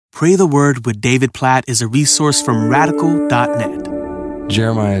Pray the Word with David Platt is a resource from radical.net.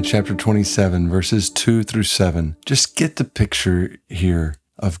 Jeremiah chapter 27, verses 2 through 7. Just get the picture here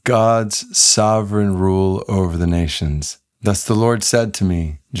of God's sovereign rule over the nations. Thus the Lord said to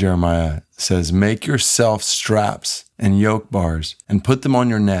me, Jeremiah says, make yourself straps and yoke bars and put them on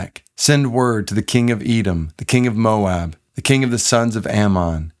your neck. Send word to the king of Edom, the king of Moab, the king of the sons of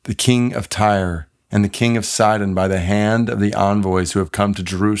Ammon, the king of Tyre, and the king of Sidon by the hand of the envoys who have come to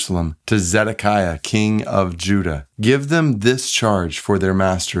Jerusalem, to Zedekiah, king of Judah. Give them this charge for their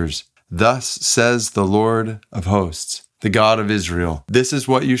masters. Thus says the Lord of hosts, the God of Israel. This is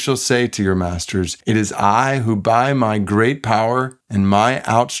what you shall say to your masters. It is I who by my great power and my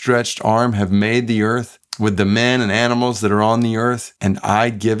outstretched arm have made the earth with the men and animals that are on the earth, and I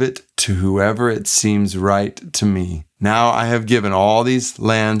give it to whoever it seems right to me. Now I have given all these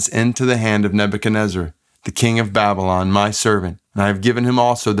lands into the hand of Nebuchadnezzar, the king of Babylon, my servant, and I have given him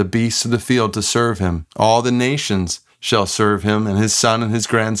also the beasts of the field to serve him. All the nations shall serve him, and his son and his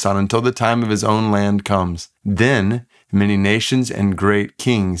grandson, until the time of his own land comes. Then many nations and great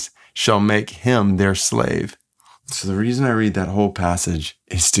kings shall make him their slave. So the reason I read that whole passage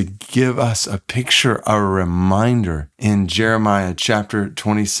is to give us a picture, a reminder in Jeremiah chapter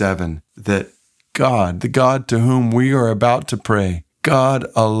 27 that God, the God to whom we are about to pray, God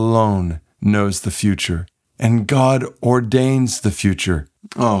alone knows the future, and God ordains the future.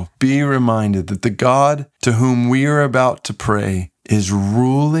 Oh, be reminded that the God to whom we are about to pray is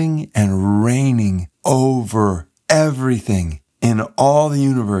ruling and reigning over everything in all the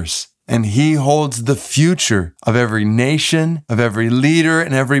universe. And he holds the future of every nation, of every leader,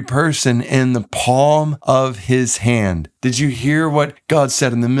 and every person in the palm of his hand. Did you hear what God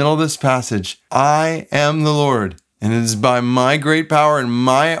said in the middle of this passage? I am the Lord, and it is by my great power and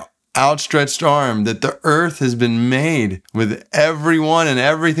my outstretched arm that the earth has been made with everyone and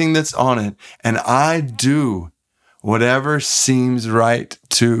everything that's on it. And I do whatever seems right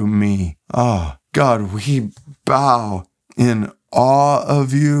to me. Oh, God, we bow in awe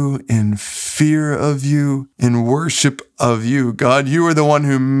of you, in fear of you, in worship of you. God, you are the one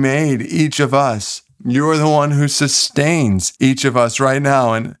who made each of us. You are the one who sustains each of us right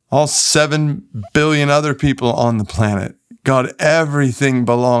now and all 7 billion other people on the planet. God, everything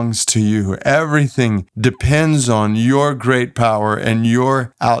belongs to you. Everything depends on your great power and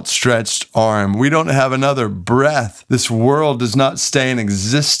your outstretched arm. We don't have another breath. This world does not stay in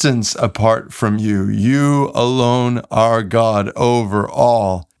existence apart from you. You alone are God over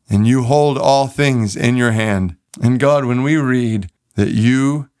all, and you hold all things in your hand. And God, when we read that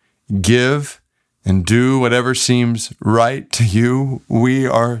you give and do whatever seems right to you, we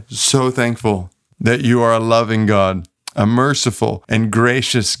are so thankful that you are a loving God, a merciful and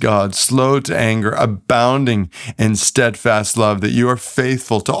gracious God, slow to anger, abounding in steadfast love, that you are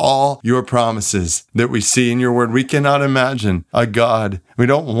faithful to all your promises that we see in your word. We cannot imagine a God. We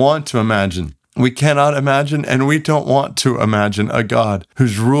don't want to imagine. We cannot imagine, and we don't want to imagine a God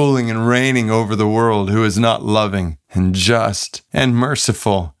who's ruling and reigning over the world, who is not loving and just and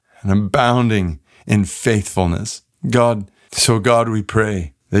merciful and abounding in faithfulness. God, we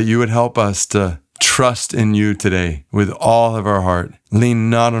pray that you would help us to trust in you today with all of our heart. Lean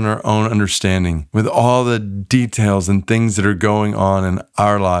not on our own understanding, with all the details and things that are going on in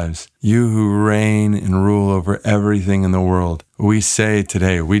our lives. You who reign and rule over everything in the world, we say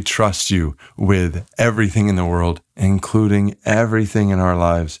today, we trust you with everything in the world, including everything in our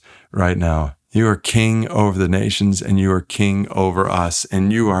lives right now. You are king over the nations, and you are king over us,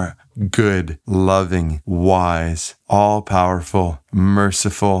 and you are good, loving, wise, all-powerful,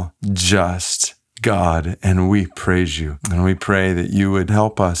 merciful, just God, and we praise you. And we pray that you would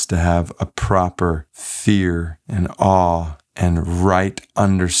help us to have a proper fear and awe and right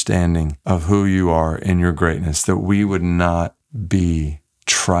understanding of who you are in your greatness, that we would not be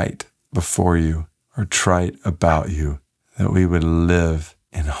trite before you or trite about you, that we would live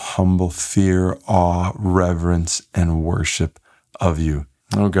in humble fear, awe, reverence, and worship of you.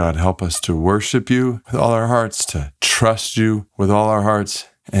 Oh God, help us to worship you with all our hearts, to trust you with all our hearts,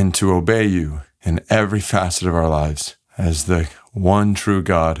 and to obey you in every facet of our lives as the one true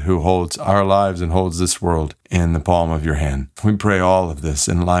God who holds our lives and holds this world in the palm of your hand. We pray all of this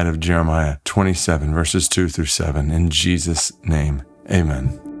in light of Jeremiah 27, verses 2 through 7. In Jesus' name,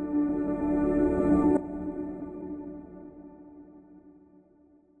 amen.